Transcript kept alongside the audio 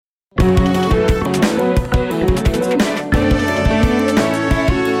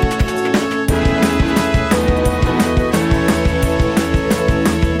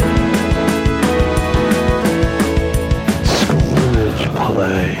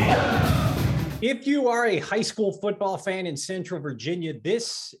If you are a high school football fan in Central Virginia,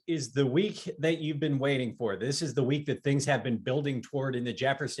 this is the week that you've been waiting for. This is the week that things have been building toward in the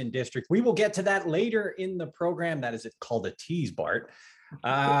Jefferson District. We will get to that later in the program. That is called a tease, Bart.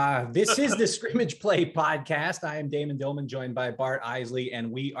 This is the Scrimmage Play podcast. I am Damon Dillman, joined by Bart Isley,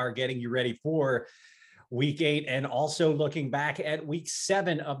 and we are getting you ready for Week 8 and also looking back at Week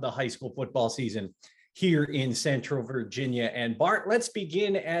 7 of the high school football season here in Central Virginia. And Bart, let's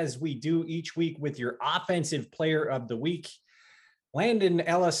begin as we do each week with your offensive player of the week. Landon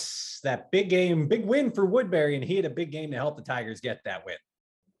Ellis, that big win for Woodbury, and he had a big game to help the Tigers get that win.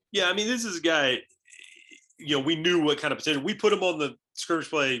 Yeah, I mean, this is a guy, we knew what kind of potential. We put him on the Scrimmage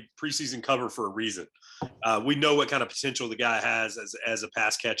Play preseason cover for a reason. We know what kind of potential the guy has as a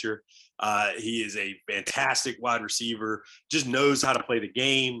pass catcher. He is a fantastic wide receiver, just knows how to play the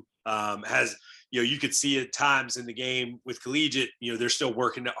game, you could see at times in the game with collegiate, they're still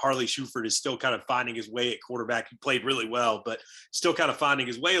working. Harley Shuford is still kind of finding his way at quarterback. He played really well, but still kind of finding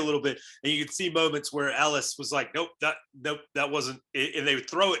his way a little bit. And you could see moments where Ellis was like, nope, that wasn't it. And they would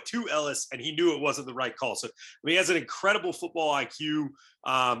throw it to Ellis and he knew it wasn't the right call. So, he has an incredible football IQ.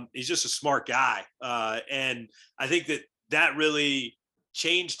 He's just a smart guy. And I think that really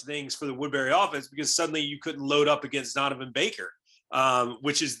changed things for the Woodbury offense because suddenly you couldn't load up against Donovan Baker.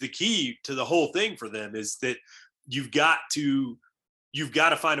 Which is the key to the whole thing for them, is that you've got to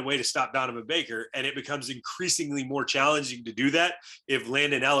find a way to stop Donovan Baker, and it becomes increasingly more challenging to do that if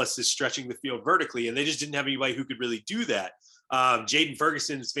Landon Ellis is stretching the field vertically, and they just didn't have anybody who could really do that. Jaden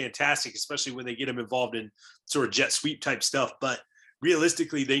Ferguson is fantastic, especially when they get him involved in sort of jet sweep type stuff, but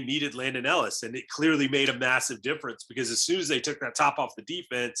realistically, they needed Landon Ellis, and it clearly made a massive difference because as soon as they took that top off the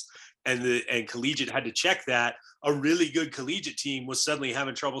defense and collegiate had to check that, a really good collegiate team was suddenly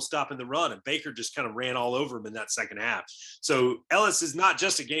having trouble stopping the run, and Baker just kind of ran all over him in that second half. So Ellis is not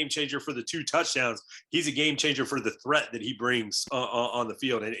just a game changer for the 2 touchdowns. He's a game changer for the threat that he brings on the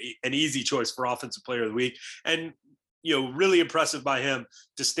field, and an easy choice for offensive player of the week. And really impressive by him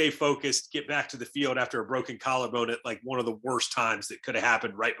to stay focused, get back to the field after a broken collarbone at like one of the worst times that could have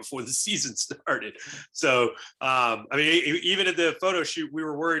happened right before the season started. So, even at the photo shoot, we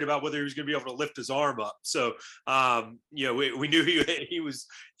were worried about whether he was going to be able to lift his arm up. So, we knew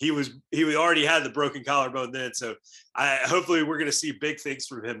he already had the broken collarbone then. So hopefully we're going to see big things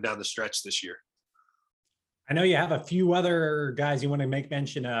from him down the stretch this year. I know you have a few other guys you want to make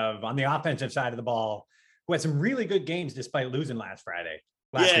mention of on the offensive side of the ball who had some really good games despite losing last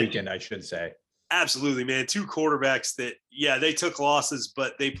weekend, I should say. Absolutely, man. 2 quarterbacks that, they took losses,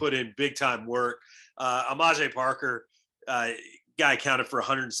 but they put in big time work. Amaje Parker, guy counted for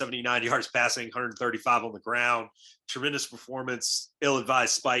 179 yards passing, 135 on the ground. Tremendous performance,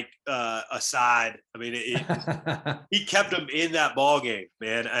 ill-advised spike aside. He kept him in that ball game,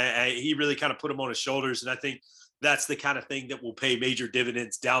 man. He really kind of put him on his shoulders, and I think that's the kind of thing that will pay major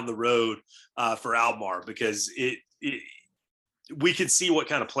dividends down the road for Albemarle, because we can see what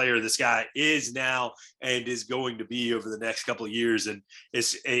kind of player this guy is now and is going to be over the next couple of years. And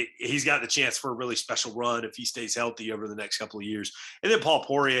he's got the chance for a really special run if he stays healthy over the next couple of years. And then Paul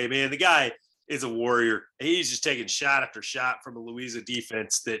Poirier, man, the guy is a warrior. He's just taking shot after shot from a Louisa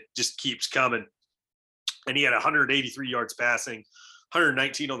defense that just keeps coming. And he had 183 yards passing,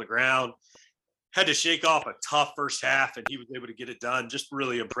 119 on the ground. Had to shake off a tough first half, and he was able to get it done. Just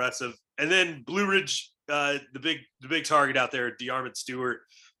really impressive. And then Blue Ridge, the big target out there, DeArmond Stewart,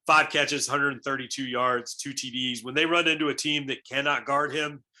 5 catches, 132 yards, 2 TDs. When they run into a team that cannot guard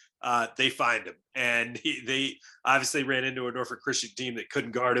him, they find him. And they obviously ran into a Norfolk Christian team that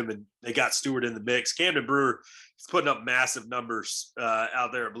couldn't guard him, and they got Stewart in the mix. Camden Brewer is putting up massive numbers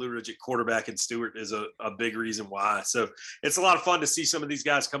out there at Blue Ridge at quarterback, and Stewart is a big reason why. So it's a lot of fun to see some of these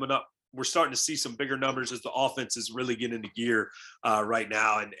guys coming up. We're starting to see some bigger numbers as the offense is really getting into gear right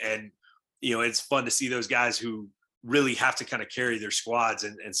now. And it's fun to see those guys who really have to kind of carry their squads.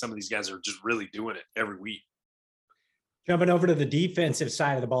 And some of these guys are just really doing it every week. Jumping over to the defensive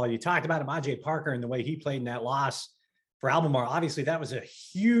side of the ball, you talked about Amaje Parker and the way he played in that loss for Albemarle. Obviously, that was a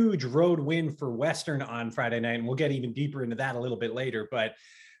huge road win for Western on Friday night. And we'll get even deeper into that a little bit later. But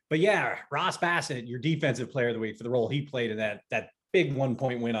yeah, Ross Bassett, your defensive player of the week for the role he played in that big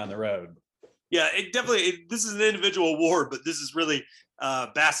 1-point win on the road. Yeah, this is an individual award, but this is really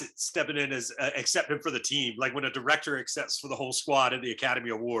Bassett stepping in as accepting for the team, like when a director accepts for the whole squad at the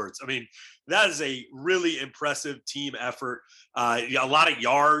Academy Awards. That is a really impressive team effort. A lot of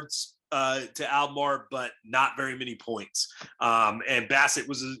yards to Albemarle, but not very many points. And Bassett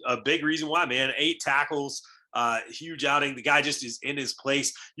was a big reason why, man. 8 tackles, Huge outing. The guy just is in his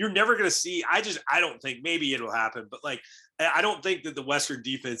place. You're never going to see. I don't think, maybe it'll happen, but like, I don't think that the Western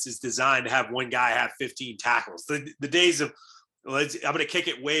defense is designed to have one guy have 15 tackles. The days of, I'm going to kick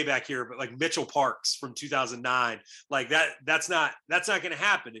it way back here, but like Mitchell Parks from 2009, like that's not going to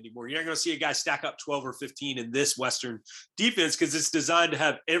happen anymore. You're not going to see a guy stack up 12 or 15 in this Western defense, because it's designed to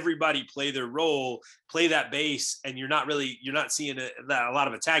have everybody play their role, play that base, and you're not seeing a lot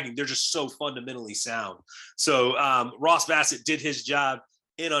of attacking. They're just so fundamentally sound. So Ross Bassett did his job,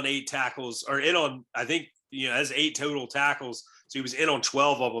 in on 8 tackles, or in on, I think, has 8 total tackles. So he was in on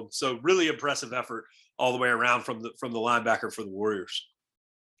 12 of them. So really impressive effort all the way around from the linebacker for the Warriors.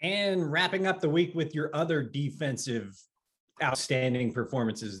 And wrapping up the week with your other defensive outstanding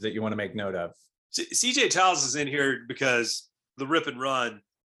performances that you want to make note of. CJ Tiles is in here because the rip and run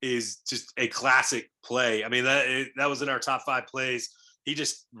is just a classic play. I mean, that was in our top 5 plays. He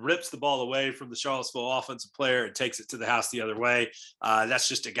just rips the ball away from the Charlottesville offensive player and takes it to the house the other way. That's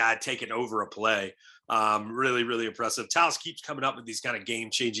just a guy taking over a play. Really, really impressive. Tiles keeps coming up with these kind of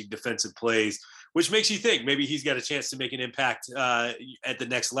game-changing defensive plays, which makes you think maybe he's got a chance to make an impact at the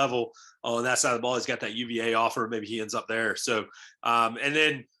next level on that side of the ball. He's got that UVA offer. Maybe he ends up there. So, and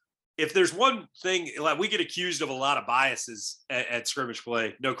then if there's one thing, like, we get accused of a lot of biases at scrimmage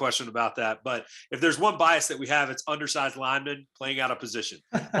play, no question about that. But if there's one bias that we have, it's undersized linemen playing out of position.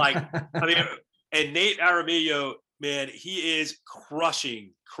 Like, I mean, and Nate Aramillo, man, he is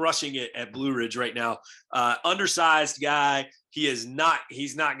crushing it at Blue Ridge right now. Undersized guy. He's not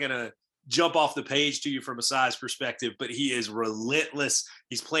going to jump off the page to you from a size perspective, but he is relentless.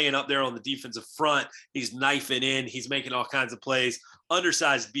 He's playing up there on the defensive front. He's knifing in. He's making all kinds of plays.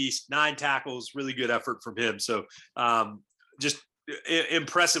 Undersized beast, 9 tackles, really good effort from him. So just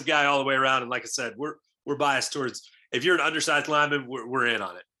impressive guy all the way around. And like I said, we're biased towards, if you're an undersized lineman, we're in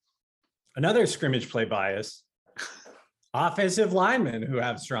on it. Another scrimmage play bias, offensive linemen who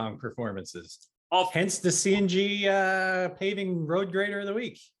have strong performances. Hence the CNG paving road grader of the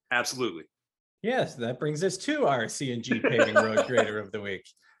week. Absolutely. Yes, that brings us to our CNG paving road grader of the week.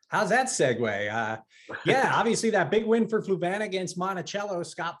 How's that segue? Yeah, obviously that big win for Fluvanna against Monticello.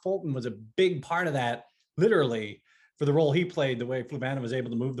 Scott Fulton was a big part of that, literally, for the role he played, the way Fluvanna was able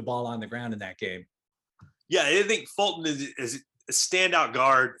to move the ball on the ground in that game. Yeah, I think Fulton is a standout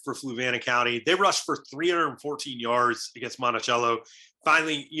guard for Fluvanna County. They rushed for 314 yards against Monticello.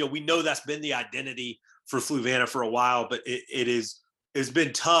 Finally, we know that's been the identity for Fluvanna for a while, but it's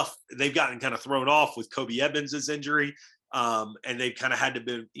been tough. They've gotten kind of thrown off with Kobe Evans' injury. And they've kind of had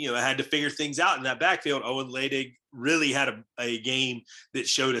to figure things out in that backfield. Owen Leidig really had a game that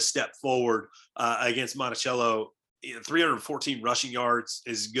showed a step forward against Monticello. 314 rushing yards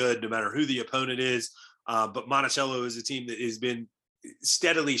is good no matter who the opponent is. But Monticello is a team that has been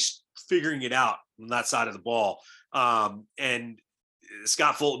steadily figuring it out on that side of the ball. And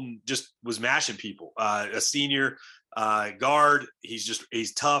Scott Fulton just was mashing people. A senior guard.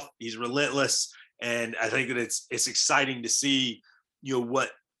 He's tough. He's relentless. And I think that it's exciting to see, what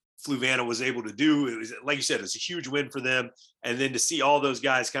Fluvanna was able to do. It was, like you said, it's a huge win for them. And then to see all those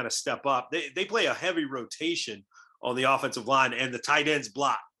guys kind of step up. They play a heavy rotation on the offensive line, and the tight ends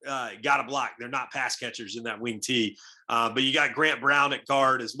got to block. They're not pass catchers in that wing T. But you got Grant Brown at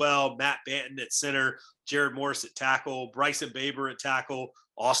guard as well, Matt Banton at center, Jared Morris at tackle, Bryson Baber at tackle,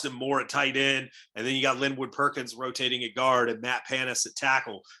 Austin Moore at tight end, and then you got Linwood Perkins rotating at guard and Matt Panis at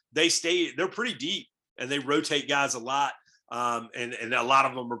tackle. They're pretty deep, and they rotate guys a lot. And a lot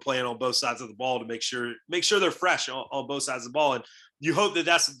of them are playing on both sides of the ball to make sure they're fresh on both sides of the ball. And you hope that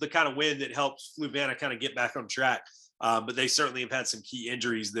that's the kind of win that helps Fluvanna kind of get back on track. But they certainly have had some key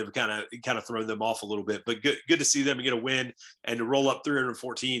injuries that have kind of thrown them off a little bit. But good to see them get a win and to roll up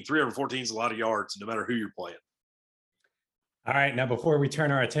 314. 314 is a lot of yards, no matter who you're playing. All right. Now, before we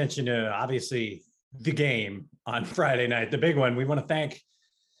turn our attention to, obviously, the game on Friday night, the big one, we want to thank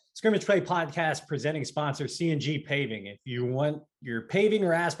Scrimmage Play Podcast presenting sponsor CNG Paving. If you want your paving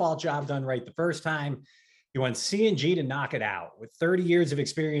or asphalt job done right the first time, you want CNG to knock it out. With 30 years of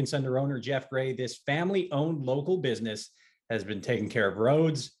experience under owner Jeff Gray, this family-owned local business has been taking care of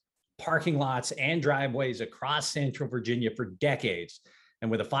roads, parking lots, and driveways across Central Virginia for decades. And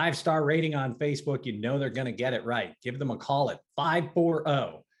with a 5-star rating on Facebook, you know they're going to get it right. Give them a call at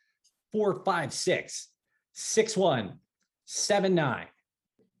 540-456-6179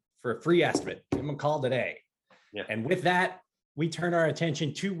 for a free estimate. Give them a call today. Yeah. And with that, we turn our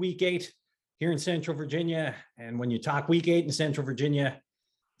attention to Week 8 here in Central Virginia. And when you talk Week 8 in Central Virginia,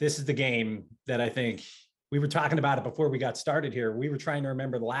 this is the game that I think we were talking about it before we got started here. We were trying to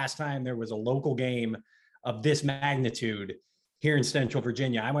remember the last time there was a local game of this magnitude here in Central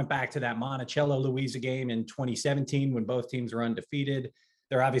Virginia. I went back to that Monticello Louisa game in 2017 when both teams were undefeated.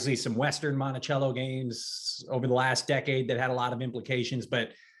 There are obviously some Western Monticello games over the last decade that had a lot of implications,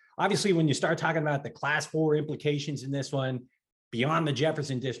 but obviously when you start talking about the Class 4 implications in this one, beyond the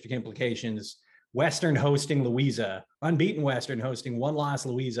Jefferson District implications, Western hosting Louisa, unbeaten Western hosting one-loss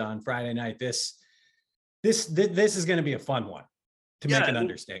Louisa on Friday night. This is going to be a fun one, to make an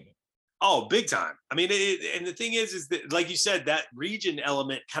understatement. Oh, big time. I mean, and the thing is that, like you said, that region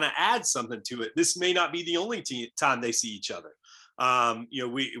element kind of adds something to it. This may not be the only time they see each other.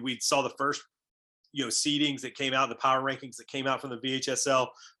 We saw the first, seedings that came out, the power rankings that came out from the VHSL.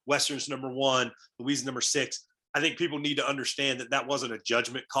 Western's number 1, Louisa number 6. I think people need to understand that wasn't a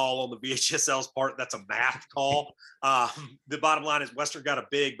judgment call on the VHSL's part. That's a math call. The bottom line is Western got a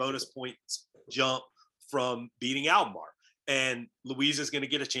big bonus points jump from beating Albemarle. And Louisa is going to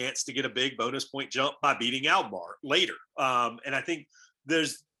get a chance to get a big bonus point jump by beating Albemarle later. And I think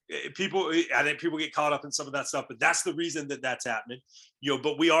people get caught up in some of that stuff, but that's the reason that's happening.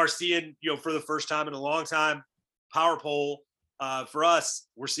 But we are seeing, for the first time in a long time, power poll for us,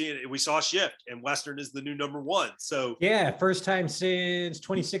 we saw a shift, and Western is the new number 1. So yeah, first time since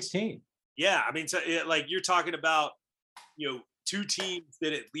 2016. Yeah, I mean, so, like you're talking about, two teams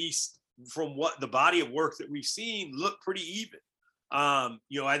that at least from what the body of work that we've seen look pretty even.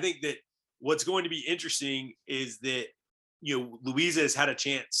 I think that what's going to be interesting is that, Louisa has had a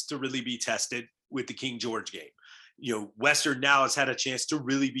chance to really be tested with the King George game. Western now has had a chance to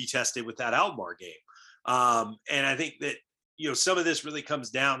really be tested with that Albemarle game. And I think that, some of this really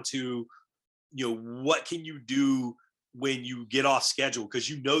comes down to, what can you do when you get off schedule? Because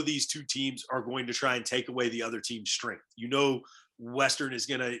these two teams are going to try and take away the other team's strength. Western is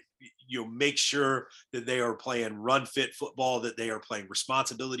going to, make sure that they are playing run fit football, that they are playing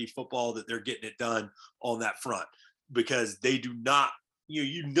responsibility football, that they're getting it done on that front, because they do not,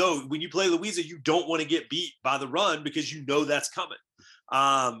 when you play Louisa, you don't want to get beat by the run because that's coming.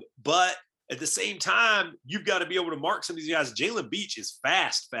 But at the same time, you've got to be able to mark some of these guys. Jalen Beach is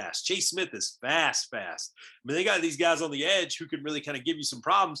fast. Chase Smith is fast. I mean, they got these guys on the edge who can really kind of give you some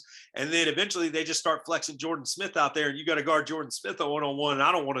problems. And then eventually they just start flexing Jordan Smith out there, and you got to guard Jordan Smith on one-on-one. And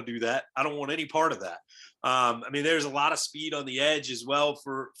I don't want to do that. I don't want any part of that. I mean, there's a lot of speed on the edge as well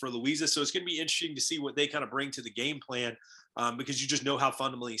for Louisa. So it's going to be interesting to see what they kind of bring to the game plan, because you just know how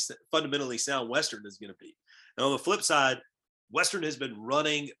fundamentally sound Western is going to be. And on the flip side, Western has been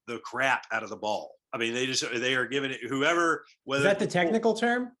running the crap out of the ball. I mean, they are giving it whoever. Whether is that the technical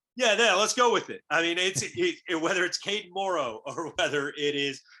term? Yeah, let's go with it. I mean, whether it's Caden Morrow or whether it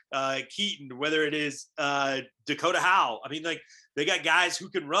is Keaton, whether it is Dakota Howell. I mean, like, they got guys who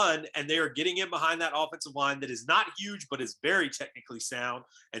can run, and they are getting in behind that offensive line that is not huge, but is very technically sound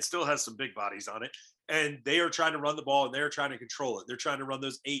and still has some big bodies on it. And they are trying to run the ball, and they're trying to control it. They're trying to run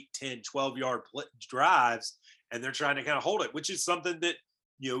those 8, 10, 12-yard drives, and they're trying to kind of hold it, which is something that,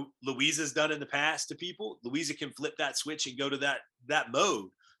 Louisa's done in the past to people. Louisa can flip that switch and go to that mode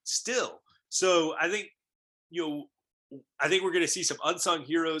still. So I think, we're going to see some unsung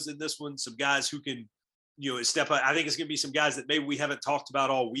heroes in this one, some guys who can, step up. I think it's going to be some guys that maybe we haven't talked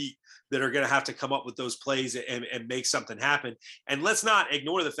about all week that are going to have to come up with those plays and make something happen. And let's not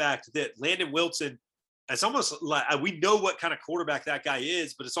ignore the fact that Landon Wilson, it's almost like we know what kind of quarterback that guy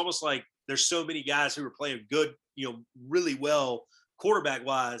is, but it's almost like there's so many guys who are playing good, really well quarterback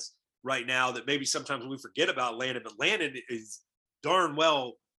wise right now that maybe sometimes we forget about Landon, but Landon is darn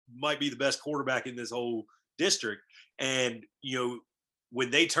well might be the best quarterback in this whole district. And, when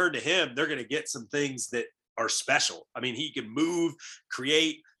they turn to him, they're going to get some things that are special. I mean, he can move,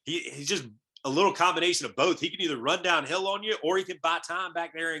 create. He's just a little combination of both. He can either run downhill on you, or he can buy time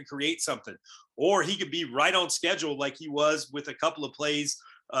back there and create something, or he could be right on schedule like he was with a couple of plays,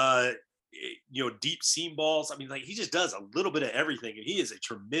 deep seam balls. I mean, like, he just does a little bit of everything, and he is a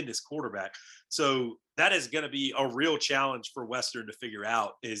tremendous quarterback. So that is going to be a real challenge for Western to figure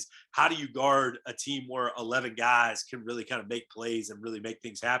out, is how do you guard a team where 11 guys can really kind of make plays and really make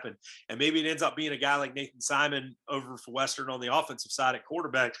things happen. And maybe it ends up being a guy like Nathan Simon over for Western on the offensive side at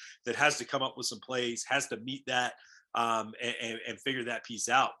quarterback that has to come up with some plays, has to meet that and figure that piece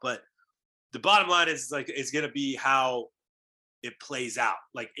out. But the bottom line is, like, it's going to be how it plays out.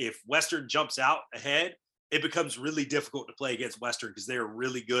 Like, if Western jumps out ahead, it becomes really difficult to play against Western because they are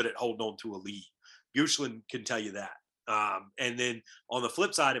really good at holding on to a lead. Goochland can tell you that. And then on the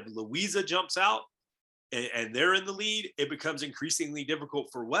flip side, if Louisa jumps out and they're in the lead, it becomes increasingly difficult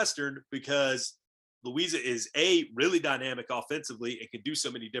for Western because Louisa is A, really dynamic offensively and can do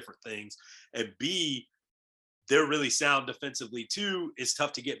so many different things, and B, they're really sound defensively too. It's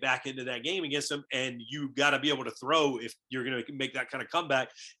tough to get back into that game against them. And you got to be able to throw if you're going to make that kind of comeback.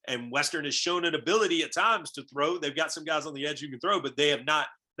 And Western has shown an ability at times to throw. They've got some guys on the edge who can throw, but they have not,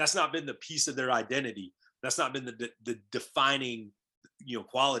 that's not been the piece of their identity. That's not been the defining,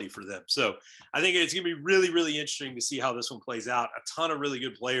 quality for them. So I think it's going to be really, really interesting to see how this one plays out. A ton of really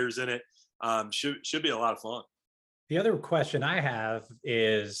good players in it. Should be a lot of fun. The other question I have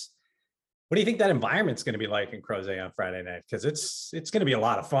is, what do you think that environment's going to be like in Crozet on Friday night? Because it's going to be a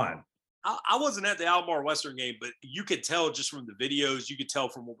lot of fun. I wasn't at the Albemarle Western game, but you could tell just from the videos, you could tell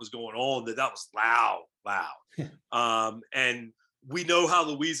from what was going on that was loud. And we know how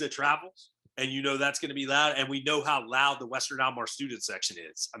Louisa travels, and that's going to be loud. And we know how loud the Western Albemarle student section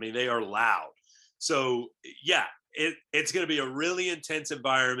is. I mean, they are loud. So yeah, it's going to be a really intense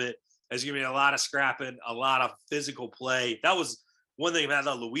environment. There's going to be a lot of scrapping, a lot of physical play. That was one thing about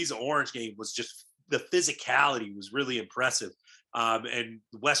the Louisa Orange game, was just the physicality was really impressive. And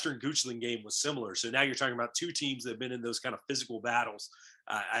the Western Goochland game was similar. So now you're talking about two teams that have been in those kind of physical battles.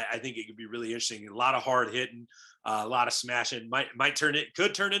 I think it could be really interesting. A lot of hard hitting, a lot of smashing.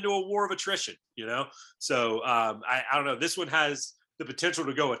 Could turn into a war of attrition, So I don't know. This one has the potential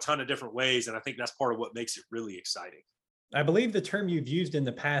to go a ton of different ways, and I think that's part of what makes it really exciting. I believe the term you've used in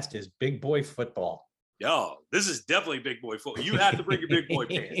the past is big boy football. Yo, this is definitely big boy football. You have to bring your big boy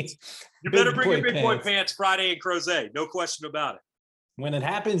pants. You better bring your big boy pants Friday in Crozet. No question about it. When it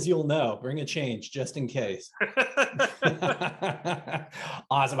happens, you'll know. Bring a change just in case.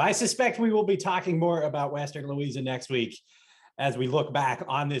 Awesome. I suspect we will be talking more about Western Louisa next week as we look back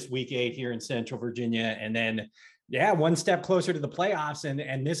on this week 8 here in Central Virginia. And then, one step closer to the playoffs.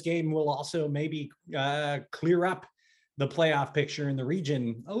 And this game will also maybe clear up the playoff picture in the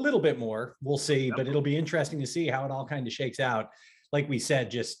region a little bit more. We'll see, but it'll be interesting to see how it all kind of shakes out. Like we said,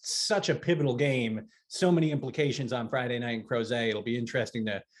 just such a pivotal game, so many implications on Friday night in Crozet. It'll be interesting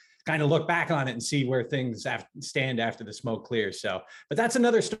to kind of look back on it and see where things stand after the smoke clears. So, but that's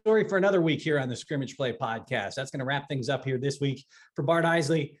another story for another week here on the Scrimmage Play podcast. That's going to wrap things up here this week. For Bart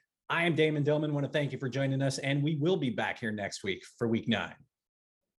Isley, I am Damon Dillman. I want to thank you for joining us, and we will be back here next week for week 9.